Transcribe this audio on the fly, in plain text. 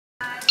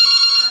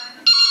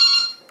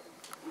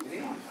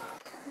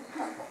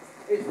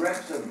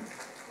Wrexham.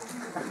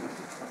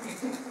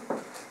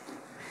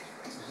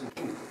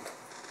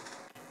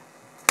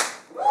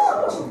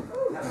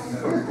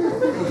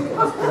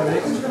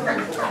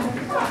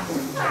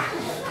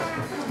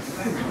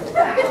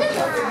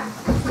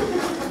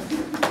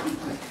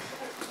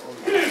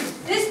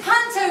 This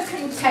panto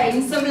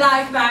contains some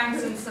loud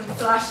bangs and some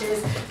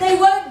flashes. They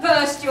won't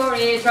burst your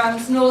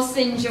eardrums nor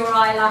singe your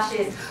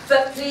eyelashes,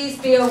 but please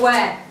be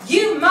aware,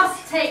 you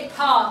must take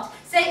part.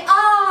 Say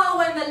ah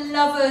when the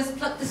lovers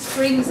pluck the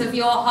strings of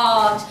your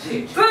heart.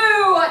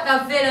 Boo at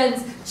the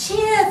villains,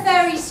 cheer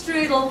fairy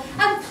strudel,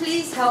 and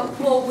please help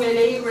poor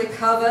Willie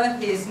recover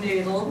his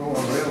noodle.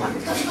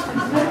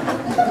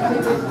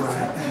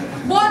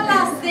 One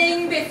last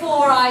thing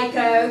before I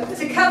go,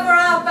 to cover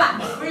our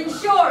backs for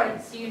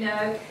insurance, you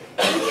know.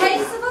 In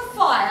case of a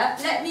fire,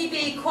 let me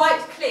be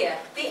quite clear.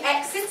 The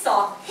exits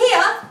are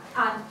here,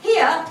 and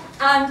here,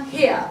 and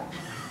here.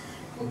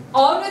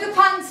 On with the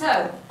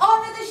panto,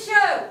 on with the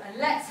show, and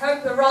let's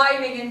hope the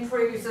rhyming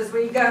improves as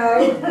we go.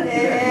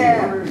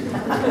 Yeah.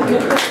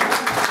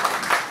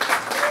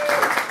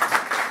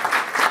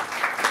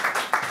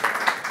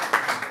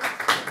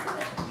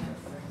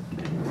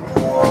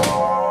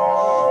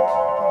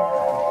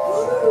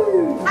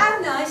 How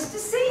nice to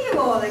see you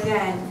all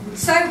again.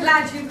 So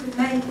glad you could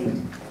make it.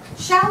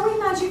 Shall we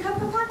magic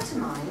up a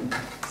pantomime?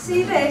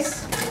 See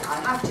this? I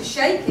have to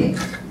shake it.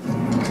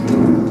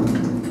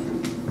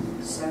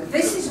 So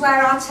this is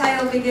where our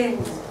tale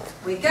begins.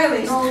 We're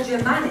going all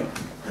Germanic.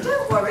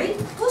 Don't worry,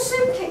 we'll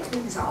soon kick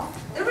things off.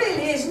 There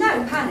really is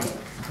no panic.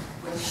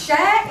 We'll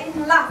share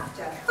in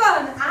laughter,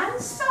 fun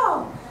and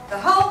song, the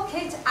whole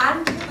kit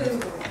and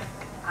caboodle.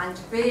 And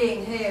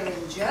being here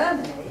in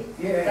Germany,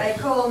 they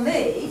call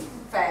me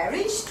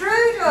Fairy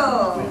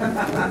Strudel.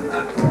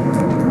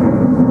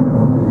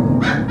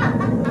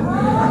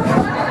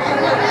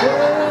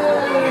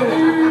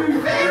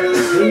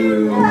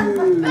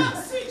 That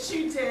suits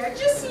you, dear,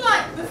 just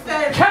like the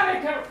fairy.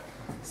 Calico!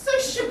 So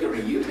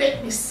sugary you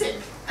make me sick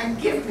and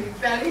give me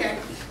bellyache.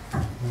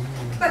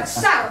 But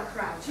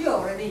sauerkraut,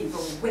 you're an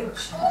evil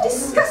witch,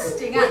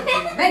 disgusting and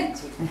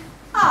demented.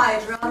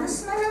 I'd rather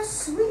smell of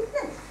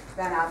sweetness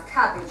than of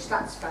cabbage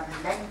that's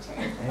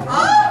fermented.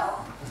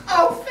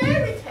 Oh,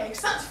 fairy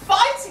cakes, that's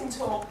fighting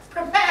talk.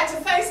 Prepare to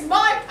face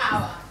my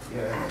power.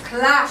 A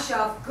clash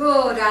of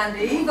good and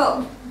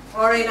evil,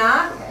 or in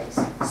our case,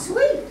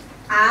 sweet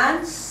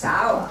and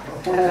sour.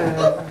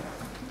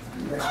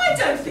 I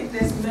don't think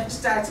there's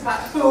much doubt about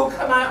who'll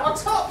come out on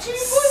top. Do you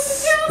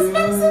boys and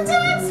girls, mums and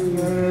dads?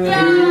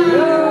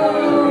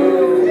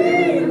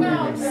 Really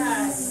well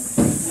done.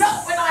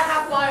 Not when I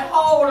have my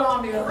whole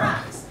army of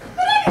rats.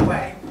 But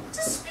anyway,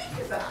 to speak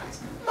of that,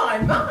 my,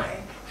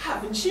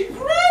 haven't you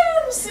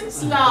grown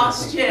since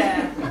last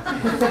year?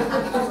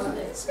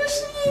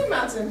 Especially you,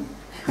 madam.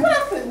 What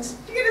happened?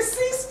 You're going to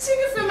cease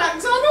tinging for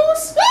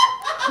McDonald's?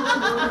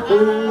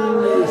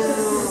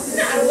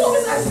 Now, what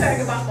was I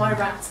saying about my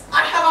rats?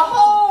 I have a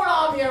whole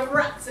army of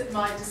rats at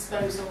my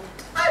disposal.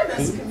 I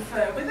must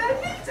confer with their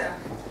leader.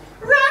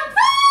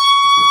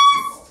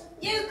 Breakfast!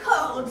 You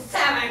called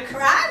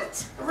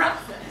sauerkraut?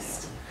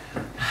 Breakfast.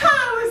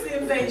 How is the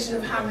invasion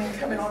of Hamlyn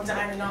coming on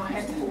down in our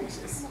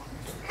headquarters?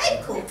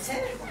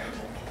 Headquarters?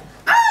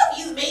 Oh,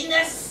 you mean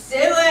the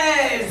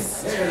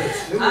sewers!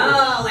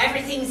 Oh,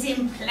 everything's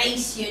in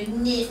place, you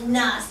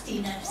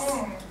nastiness.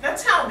 Now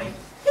tell me,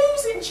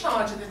 who's in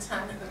charge of the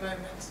town at the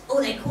moment? Oh,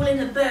 they call him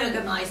the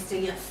Burgermeister,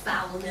 you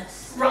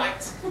foulness.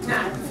 Right.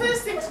 Now, the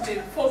first thing to do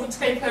before we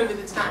take over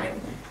the town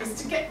is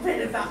to get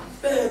rid of that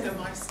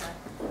Burgermeister.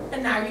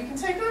 And now you can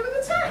take over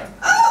the town.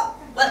 Oh,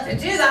 well, to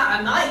do that,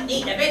 I might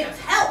need a bit of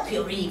help,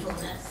 your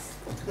evilness.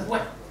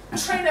 Well,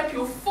 train up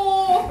your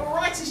 4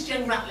 brightest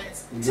young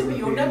ratlets to be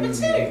your number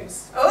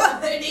 2s. Oh,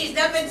 who needs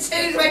number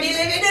 2s when you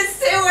live in the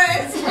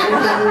sewers?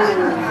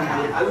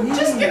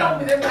 Just get on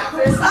with it,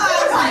 breakfast.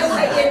 Oh, right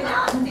away, you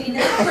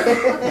nastiness.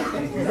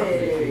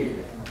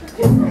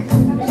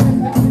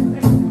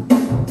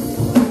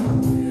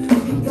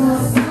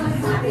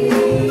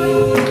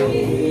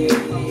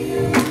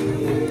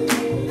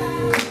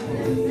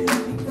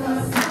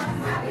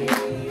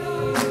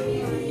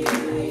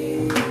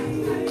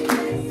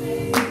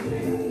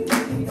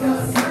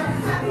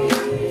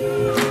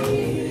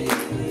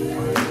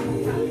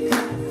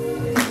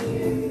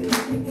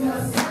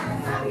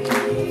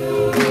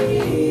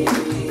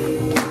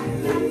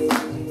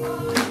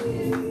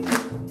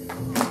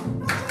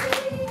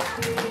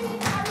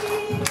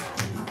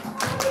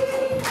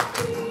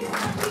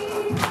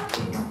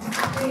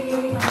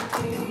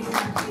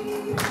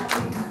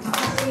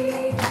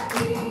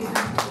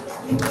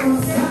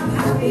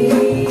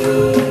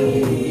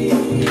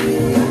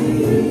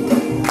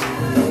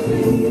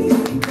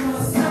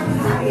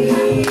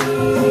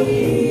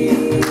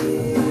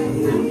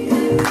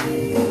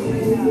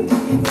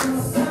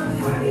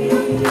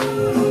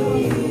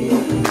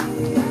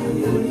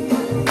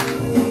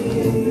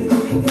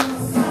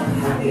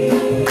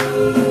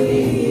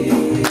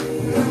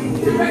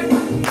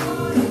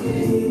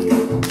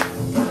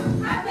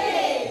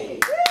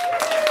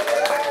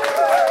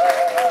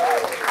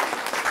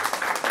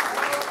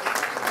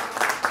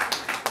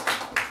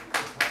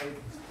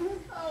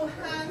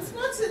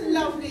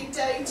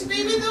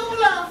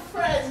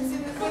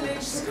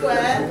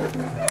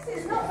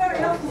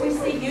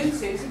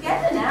 two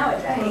together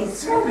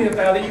nowadays. Tell me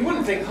about it. You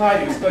wouldn't think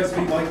Heidi was supposed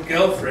to be my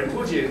girlfriend,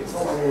 would you? I'm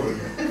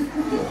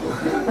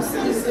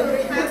so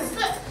sorry, Hans,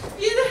 but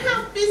you know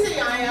how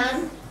busy I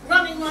am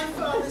running my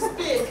father's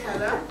beer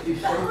cellar. But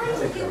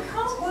Heidi, you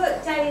can't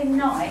work day and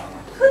night.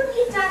 Couldn't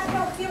your dad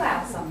help you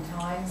out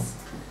sometimes?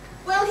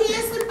 Well, he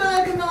is the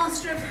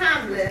burgomaster of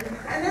Hamlyn,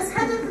 and as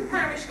head of the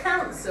parish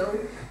council,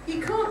 he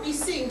can't be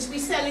seen to be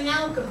selling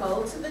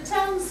alcohol to the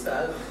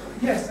townsfolk.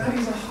 Yes, and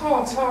he's a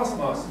hard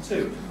taskmaster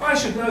too. I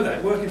should know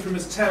that, working for him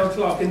as town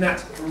clerk in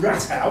that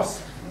rat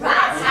house.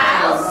 Rat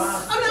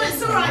house? Oh no,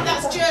 it's all right,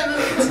 that's German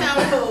for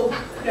town hall.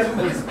 Yeah, but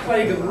with this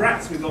plague of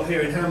rats we've got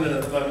here in Hamlin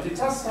at the moment, it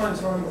does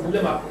sometimes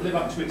live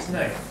up to its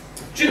name.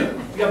 Do you know,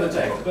 the other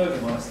day, the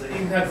burgomaster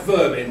even had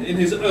vermin in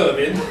his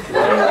ermine.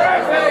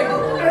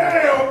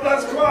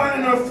 That's quite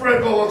enough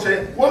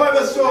frivolity.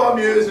 Whatever so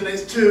amusing,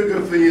 it's too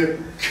good for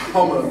you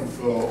common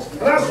folk.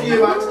 And as for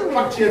you, Hans,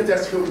 back to your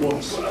desk at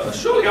once. Well,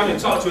 surely I'm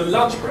entitled to a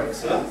lunch break,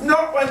 sir.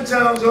 Not when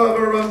town's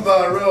overrun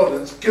by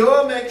rodents.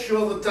 Go make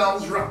sure the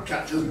town's rat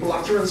catchers,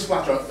 blatter and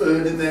splatter, are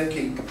earning their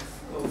keep.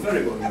 Well,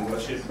 very well, your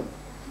worship.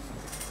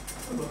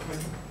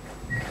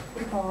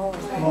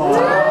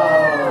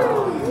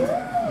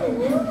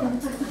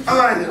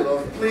 Heidi,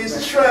 love,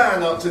 please try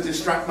not to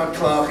distract my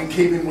clerk and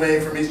keep him away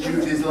from his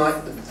duties like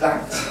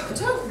that.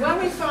 Don't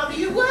worry, Father,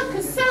 you work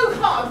us so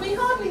hard, we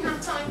hardly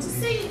have time to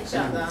see each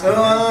other.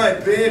 Aye,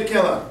 beer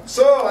killer.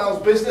 So, how's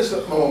business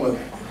at the moment?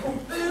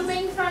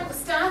 Booming,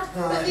 thanks, Dad,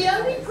 but the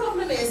only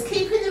problem is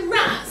keeping the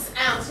rats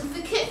out of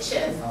the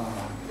kitchen.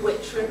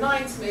 Which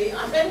reminds me,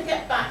 I better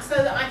get back so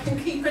that I can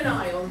keep an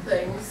eye on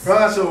things.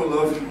 Right, so,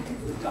 love.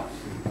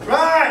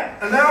 Right,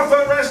 and now for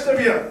the rest of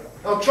you.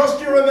 I'll trust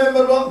you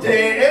remembered what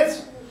day it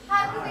is.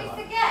 How can we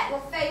forget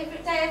your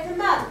favourite day of the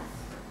month?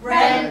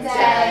 Rent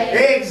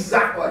day.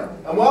 Exactly.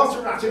 And whilst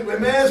we're at it, we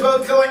may as well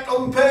collect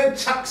unpaid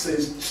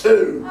taxes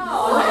too.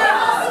 Oh,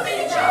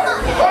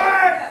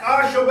 Right,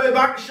 I shall be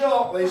back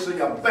shortly, so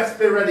you best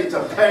be ready to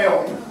pay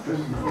up.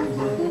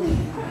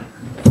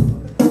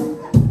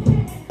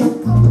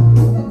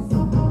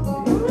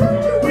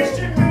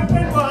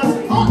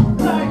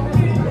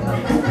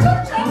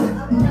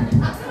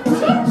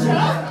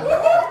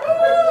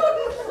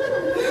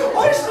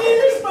 I see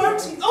this,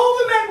 folks. All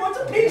the men want a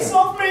piece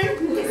of me.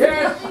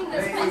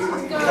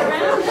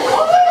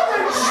 Oh,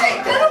 shit,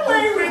 get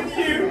away with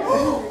you.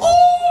 Oh,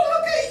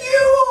 look at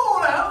you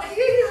all out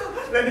here.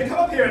 Let me come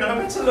up here and have a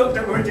better look.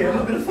 Don't worry, dear, I'm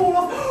not going to fall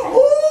off.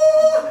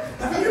 Oh,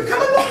 have you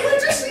come along here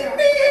to see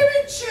me here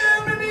in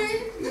Germany?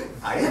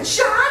 Hiya,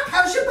 Jack,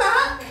 how's your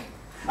back?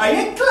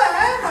 Hiya,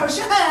 Claire, how's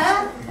your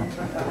hair?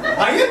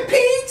 Hiya,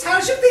 Pete,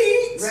 how's your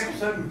feet?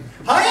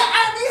 Hiya,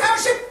 Abby,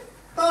 how's your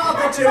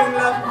father doing,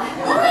 love?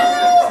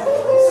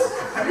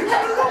 Oh, have you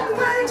come a long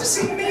way to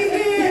see me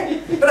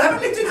here? But I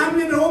haven't lived in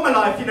Hamlin all my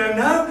life, you don't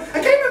know. I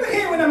came over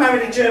here when I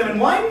married a German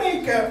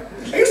winemaker.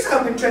 I used to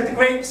help him tread the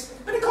grapes,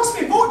 but it cost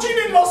me a fortune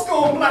in lost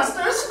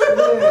gallblasters.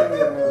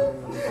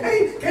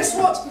 Hey, guess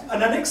what?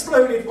 An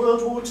unexploded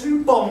World War II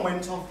bomb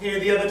went off here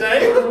the other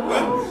day.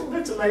 Well,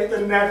 better late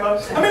than never.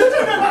 I mean, I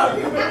don't know about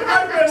you, but when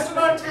I first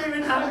arrived here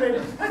in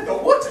Hamlin, I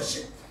thought, what a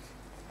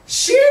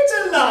sheer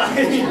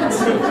delight.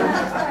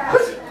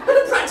 But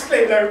I'm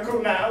practically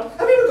local now.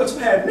 I've even got a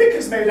pair of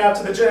knickers made out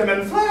of the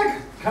German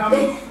flag. Oh,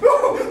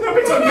 they'll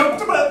be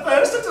uncomfortable at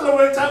first until I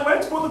worked out where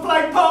to put the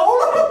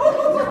flagpole.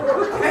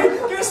 Hey,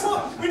 guess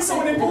what? When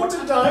someone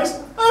important dies,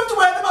 I have to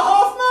wear them a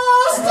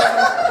half-mast.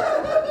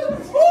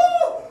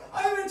 Oh, I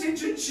haven't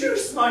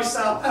introduced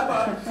myself, have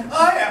I?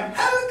 I am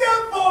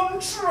Helga von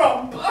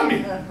Trump. I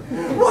mean,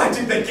 why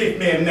did they give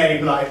me a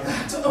name like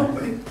that? Oh,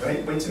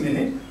 wait a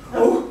minute.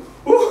 Oh,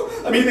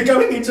 I'm either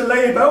going into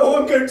labour or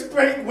I'm going to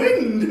break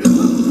wind.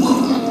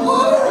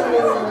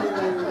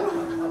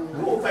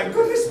 Oh, thank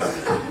goodness for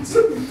that.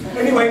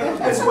 Anyway,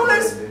 as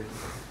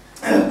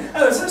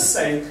I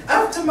say,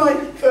 after my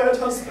third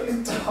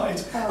husband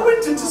died, I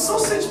went into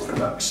sausage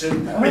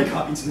production. We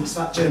can't eat enough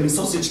fat German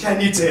sausage,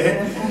 can you,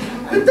 dear?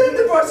 And then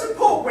the price of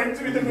pork went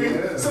through the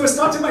roof, so I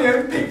started my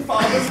own pig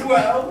farm as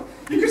well.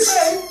 You could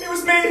say it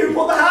was me who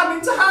brought the ham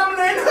into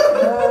Hamlin.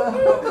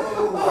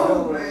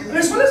 Oh, and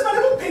as well as my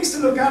little pigs to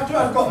look after,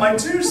 I've got my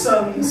two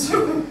sons.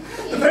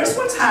 The first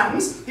one's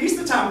Hans. He's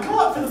the town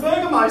clerk for the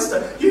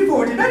burgomaster. You've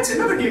already met him,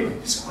 haven't you?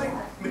 He's quite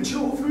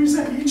mature for his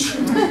age.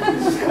 And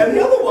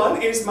the other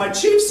one is my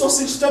chief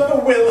sausage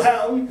stuffer,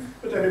 Wilhelm.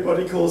 But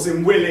everybody calls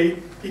him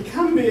Willie. He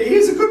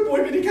is a good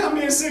boy, but he can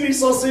be a silly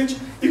sausage.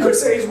 You could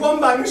say he's one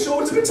bang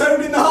short of a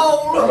toad in the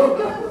hole.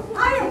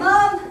 Hiya,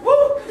 Mum.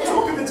 Oh,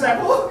 talk of the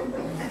devil.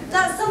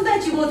 That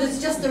sunbed you ordered's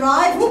just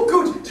arrived. Oh,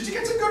 good. Did you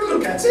get a good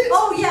look at it?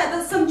 Oh, yeah,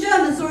 but some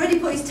German's already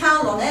put his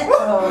towel on it.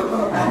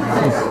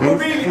 Well,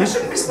 really, I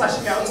shouldn't be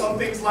splashing out on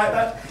things like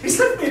that. He's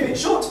left me a bit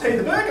short to pay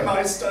the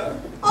burgomaster.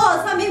 Oh,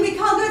 does that mean we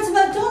can't go to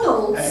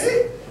McDonald's?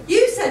 Eh?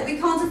 You said we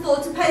can't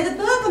afford to pay the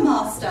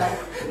burgomaster.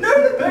 No,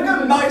 the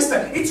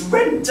burgomaster. It's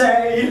rent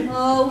day.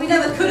 Oh, we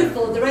never could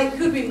afford the rent,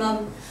 could we,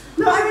 Mum?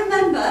 No, I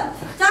remember.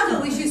 Dad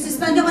always used to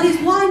spend it on his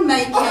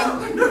winemaking.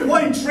 Oh, no,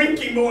 wine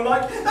drinking more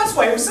like. That's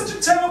why he was such a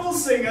terrible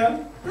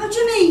singer. What do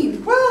you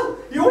mean? Well,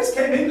 he always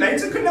came in in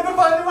later, could never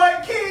find the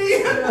right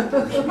key.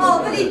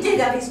 Oh, but he did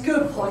have his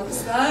good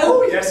points, though.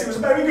 Oh yes, he was a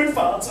very good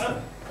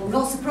farter. I'm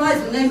not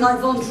surprised with a name like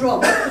Von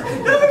Trapp.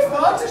 No,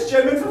 farter's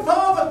German for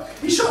father.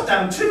 He shot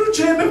down 2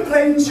 German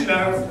planes, you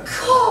know.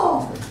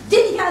 God!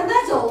 Did he get a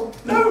medal?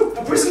 No,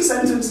 a prison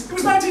sentence. It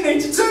was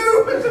 1982.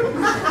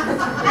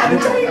 And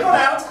the day he got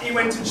out, I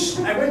went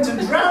and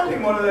drowned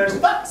in one of those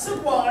vats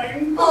of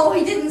wine. Oh,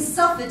 he didn't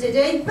suffer, did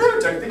he? No,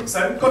 don't think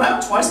so. Got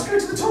out twice to go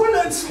to the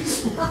toilet.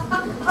 And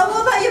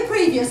what about your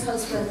previous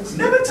husband?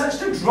 Never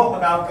touched a drop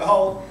of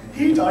alcohol.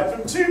 He died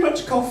from too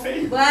much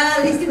coffee. Well,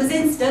 at least it was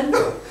instant.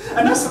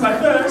 And as for my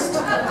first,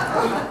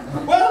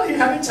 well, he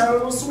had a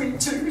terrible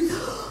sweet tooth.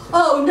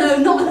 Oh no,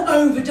 not an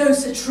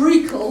overdose of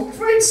treacle.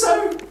 Afraid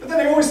so, but then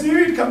I always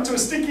knew he'd come to a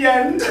sticky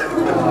end.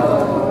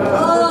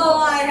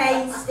 Oh, I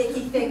hate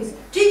sticky things.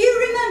 Do you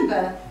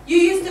remember? You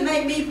used to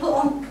make me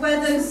wear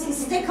those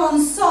stick-on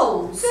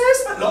soles.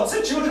 Yes, but lots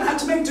of children had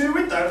to make do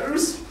with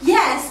those.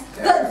 Yes,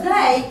 but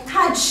they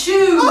had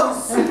shoes.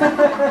 Oh.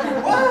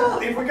 Well,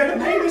 if we're going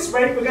to pay this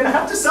rate, we're going to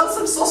have to sell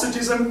some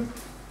sausages and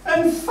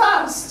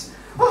fast.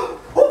 Oh,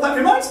 that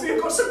reminds me, I've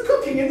got some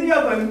cooking in the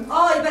oven.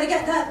 Oh, you better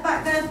get that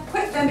back there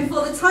quick then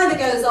before the timer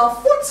goes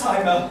off. What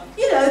timer?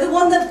 You know, the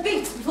one that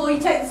beeps before you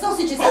take the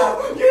sausages out.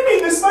 Oh, you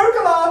mean the smoke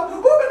alarm? Oh,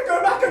 I'm going to go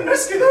back and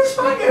rescue those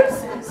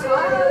faggots. See you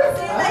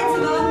later,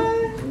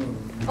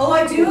 Mum. Oh,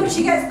 I do hope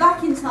she gets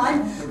back in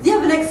time. The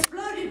oven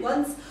exploded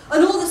once,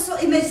 and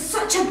it made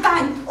such a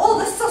bang, all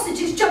the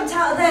sausages jumped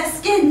out of their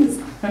skins.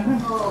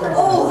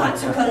 Oh, that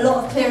took a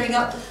lot of clearing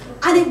up.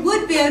 And it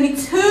would be only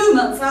 2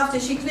 months after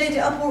she cleared it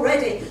up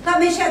already.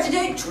 That means she had to do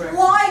it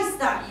twice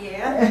that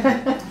year.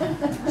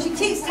 She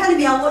keeps telling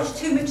me I watch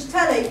too much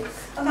telly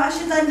and that I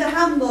should lend a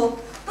handball.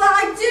 But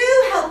I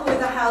do help her with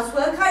the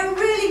housework, I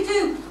really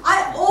do.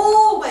 I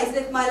always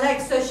lift my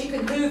legs so she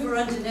can hoover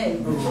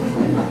underneath.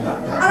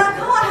 And I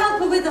can't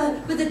help her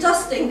with the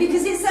dusting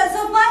because it sets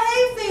off my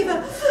hay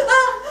fever.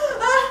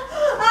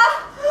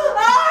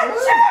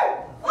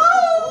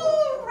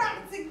 Oh,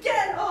 rats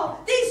again. Oh,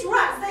 these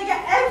rats, they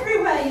get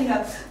everywhere, you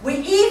know. We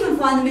even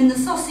find them in the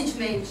sausage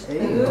meat.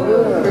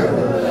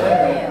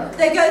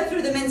 They go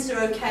through the mincer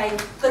okay,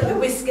 but the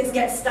whiskers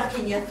get stuck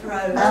in your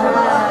throat.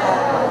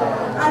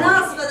 And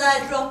as for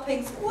their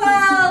droppings,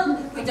 well,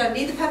 we don't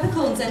need the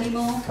peppercorns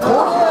anymore. So,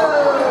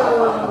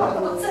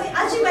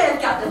 as you may have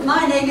gathered,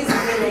 my name is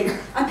Willie,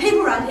 and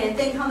people around here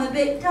think I'm a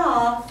bit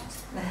daft.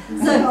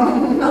 So,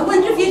 I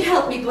wonder if you'd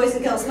help me, boys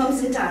and girls,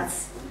 mums and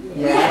dads.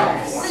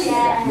 Yes.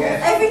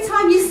 Every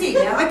time you see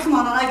me, I come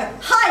on and I go,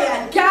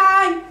 "Hiya,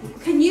 gang!"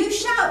 Can you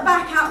shout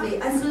back at me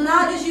as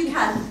loud as you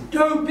can?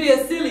 Don't be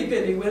a silly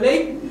Billy,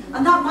 Willie.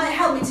 And that might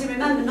help me to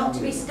remember not to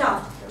be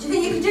stuffed. Do you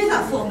think you can do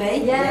that for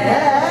me?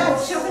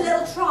 Yes. Shall we have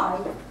a little try?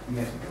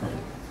 Yeah.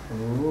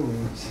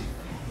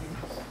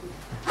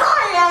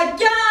 Hiya,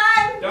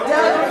 gang! Don't be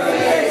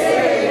a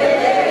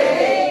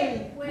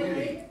silly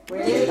Willie.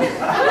 Willie.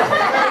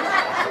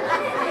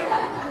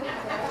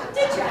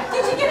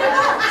 Did you get it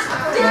right?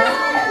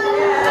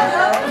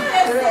 Don't be a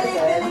silly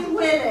Billy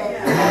Willie.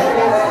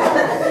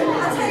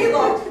 I'll tell you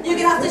what, you're going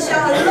to have to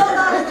shout a lot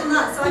louder than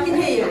that so I can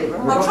hear you.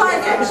 I'll try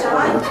again, shall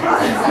I?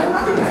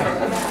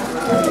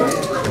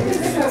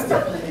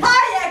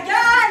 Hiya,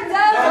 gang!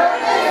 Don't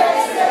be a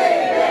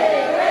silly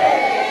Billy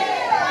Willie.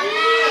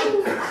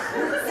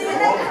 See you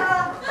later.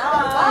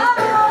 Bye.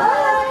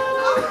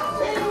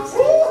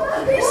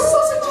 These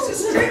sausages are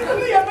straight from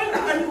the oven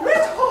and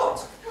red hot.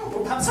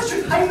 Well, perhaps I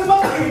should hang them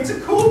up here to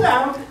cool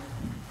down.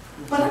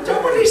 But I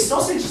don't want these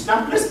sausage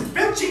snappers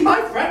filching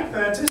my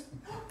frankfurters.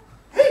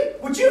 Hey,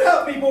 would you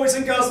help me, boys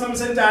and girls,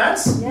 mums and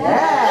dads?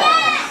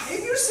 Yes!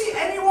 If you see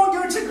anyone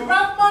going to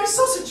grab my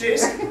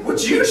sausages,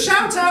 would you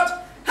shout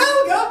out,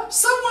 "Helga,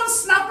 someone's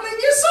snappling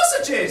your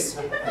sausages"?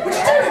 Would you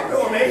do it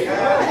for me?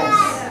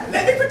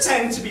 Let me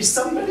pretend to be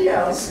somebody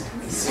else.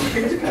 See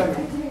who to go.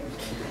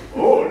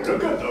 Oh,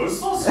 look at those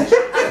sausages.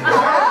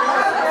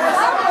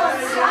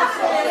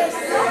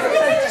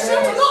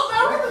 Shout a lot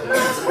louder than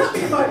that.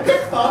 My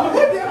pig farm, I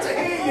won't be able to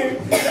hear you.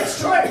 Let's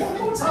try it one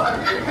more time.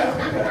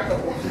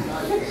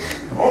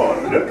 Oh,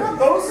 look at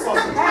those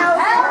sausages.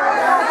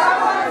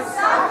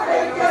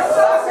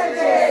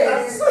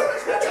 That's so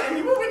much better, and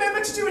you will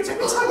remember to do it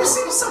every time you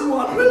see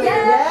someone, will you?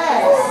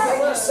 Yes. Oh,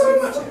 thank you so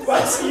much.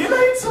 Well, see you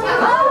later.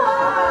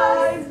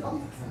 Bye.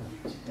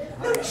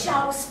 No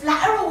sharp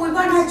splatter or we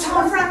won't have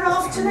time for our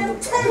afternoon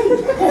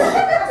tea.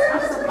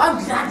 I'm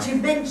glad you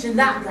mentioned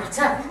that,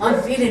 Blatter.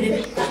 I'm feeling a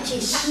bit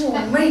fetish.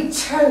 Oh, me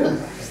too.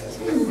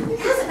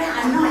 How's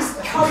about a nice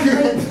cold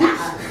meat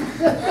platter?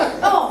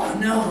 Oh,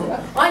 no.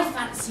 I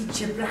fancied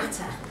your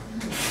Blatter.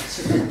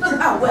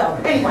 Oh, well,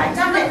 anyway,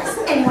 don't let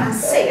anyone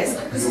see us,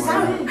 because it's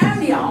only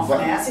half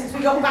an hour since we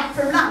got back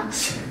from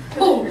lunch.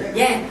 Oh,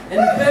 yeah,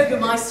 and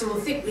Burgermeister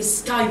will think we're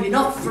skiving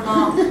off from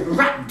our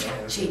rat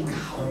catching.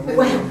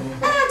 Well,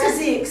 how does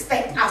he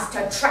expect us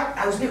to track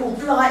those little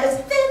blighters?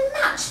 They're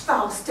much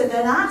faster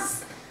than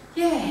us.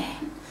 Yeah,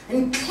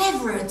 and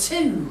cleverer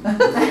too.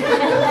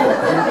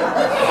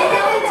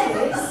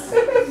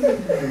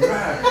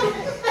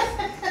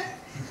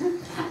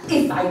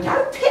 If they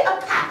don't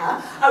pitter-patter,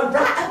 A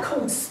ratter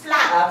called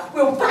Splatter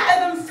will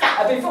batter them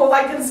flatter before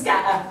they can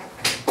scatter.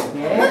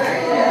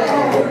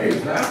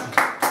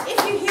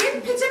 If you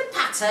hear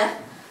pitter-patter,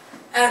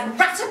 a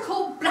ratter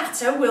called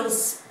Blatter will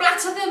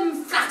splatter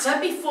them flatter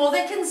before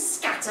they can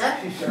scatter.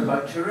 She sounds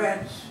like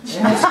Tourette's.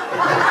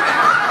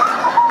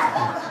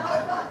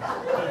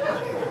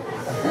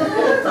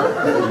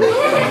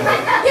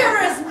 You're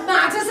as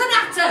mad as an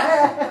atter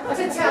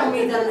to tell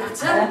me the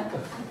latter.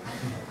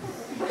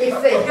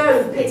 If they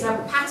go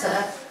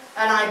pitter-patter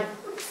and I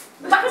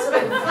batter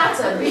them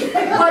flatter,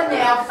 when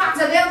they are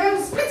fatter they'll go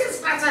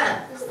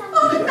splitter-splatter.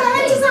 Oh,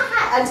 mad as a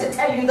hatter to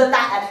tell you the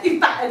latter. If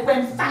battered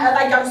when fatter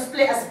they go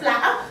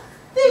splitter-splatter.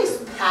 These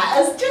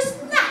patters just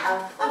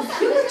natter and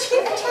pure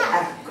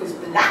chitter-chatter, because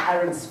blatter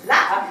and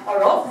splatter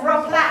are off for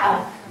a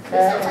platter.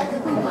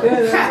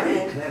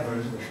 Clever,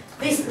 isn't it?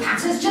 This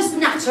patter's just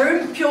natter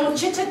and pure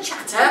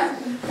chitter-chatter.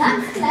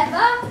 That's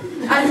clever.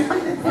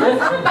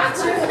 And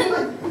batter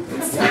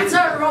and splatter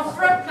are off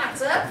for a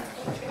platter.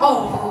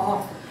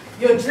 Oh,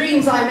 your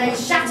dreams I may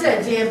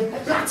shatter, dear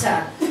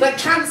Blatter, but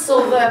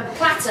cancel the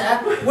platter,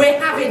 we're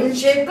having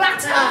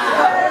chiblatter.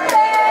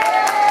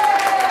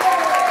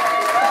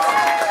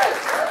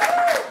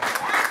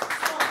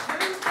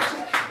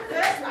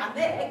 First man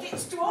there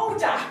gets to order.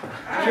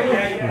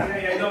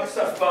 Yeah, not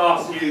so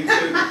fast, you two.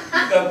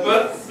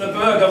 The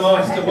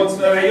Burgermeister wants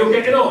to know how you're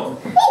getting on.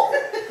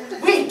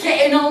 We're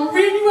getting on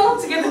really well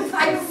together,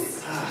 thanks.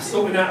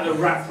 Sorting out the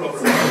rat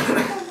problem.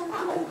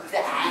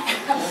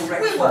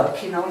 We're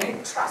working on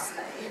it, trust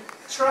me.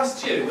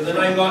 Trust you with a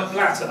name like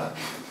Blatter.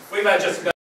 We've had just about